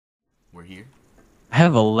we're here. I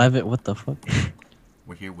have 11. What the fuck?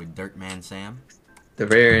 We're here with Dirtman Sam. The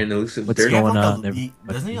rare and elusive What's dirt. going on?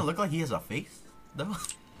 Doesn't he look like he has a face though?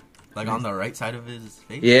 Like on the right side of his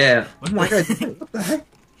face? Yeah. What Oh my the- god. What the heck?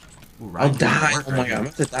 Ooh, I'll Ryan's die. work Oh my right god. I'm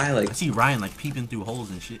here. about to die. Like I see Ryan like peeping through holes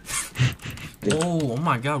and shit. Oh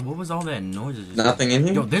my god, what was all that noises? just nothing in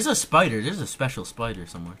here. Yo, there's a spider. There's a special spider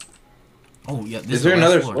somewhere. Oh yeah, this Is the there last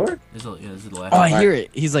another floor? floor? This is the last Oh, floor. I hear it.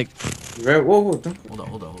 He's like, Whoa, whoa, don't.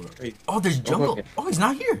 Hold on. Wait. Oh, there's jungle. okay. Oh, he's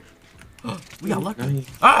not here. We got lucky. Nice.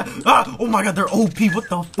 Oh my god, they're OP. What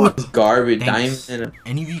the fuck? It's garbage. Thanks. Diamond.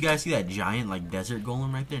 Any of you guys see that giant like desert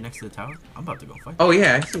golem right there next to the tower? I'm about to go fight. Oh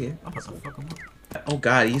yeah, I see it. I'm about to fuck him up. Oh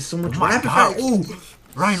god, he's so much. Oh my rapid god. fire. Oh,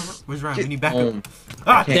 Ryan, where's Ryan? We need backup. Home.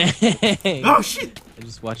 Ah, dang. oh shit. I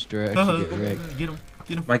just watched her actually get wrecked. Get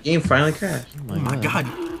him. My game finally crashed. Oh my god.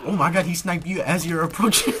 Oh my god, he sniped you as you're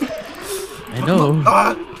approaching. I know.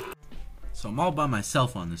 Ah! So I'm all by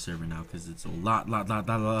myself on this server now because it's a lot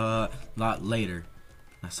later.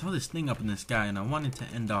 I saw this thing up in the sky and I wanted to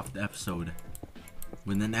end off the episode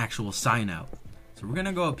with an actual sign out. So we're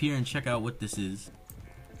gonna go up here and check out what this is.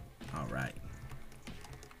 Alright.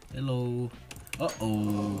 Hello.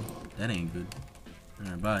 Uh-oh. That ain't good.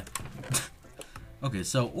 Alright, bye. Okay,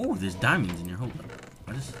 so, oh, there's diamonds in here. Hold up.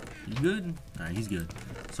 You good? Alright, he's good.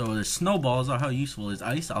 So there's snowballs. How useful is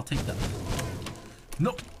ice? I'll take that.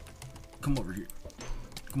 No. Come over here.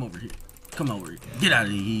 Come over here. Come over here. Get out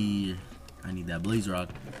of here. I need that blaze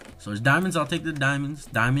rod. So there's diamonds. I'll take the diamonds.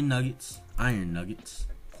 Diamond nuggets. Iron nuggets.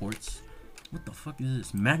 Quartz. What the fuck is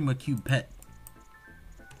this? Magma cube pet.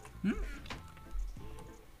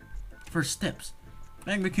 First steps.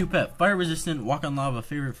 Magma cube pet. Fire resistant. Walk on lava.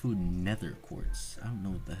 Favorite food. Nether quartz. I don't know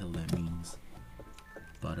what the hell that means.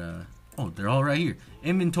 But oh, they're all right here.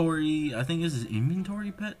 Inventory. I think this is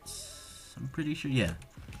inventory pets. I'm pretty sure. Yeah.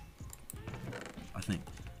 I think.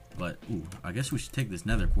 But, ooh, I guess we should take this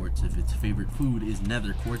nether quartz. If its favorite food is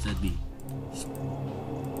nether quartz, that'd be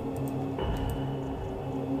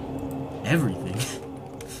everything.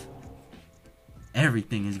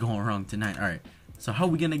 Everything is going wrong tonight. Alright, so how are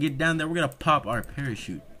we gonna get down there? We're gonna pop our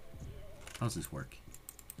parachute. How's this work?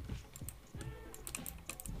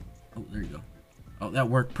 Oh, there you go. Oh, that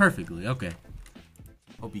worked perfectly. Okay.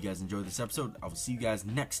 Hope you guys enjoyed this episode. I will see you guys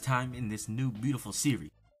next time in this new beautiful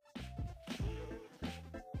series.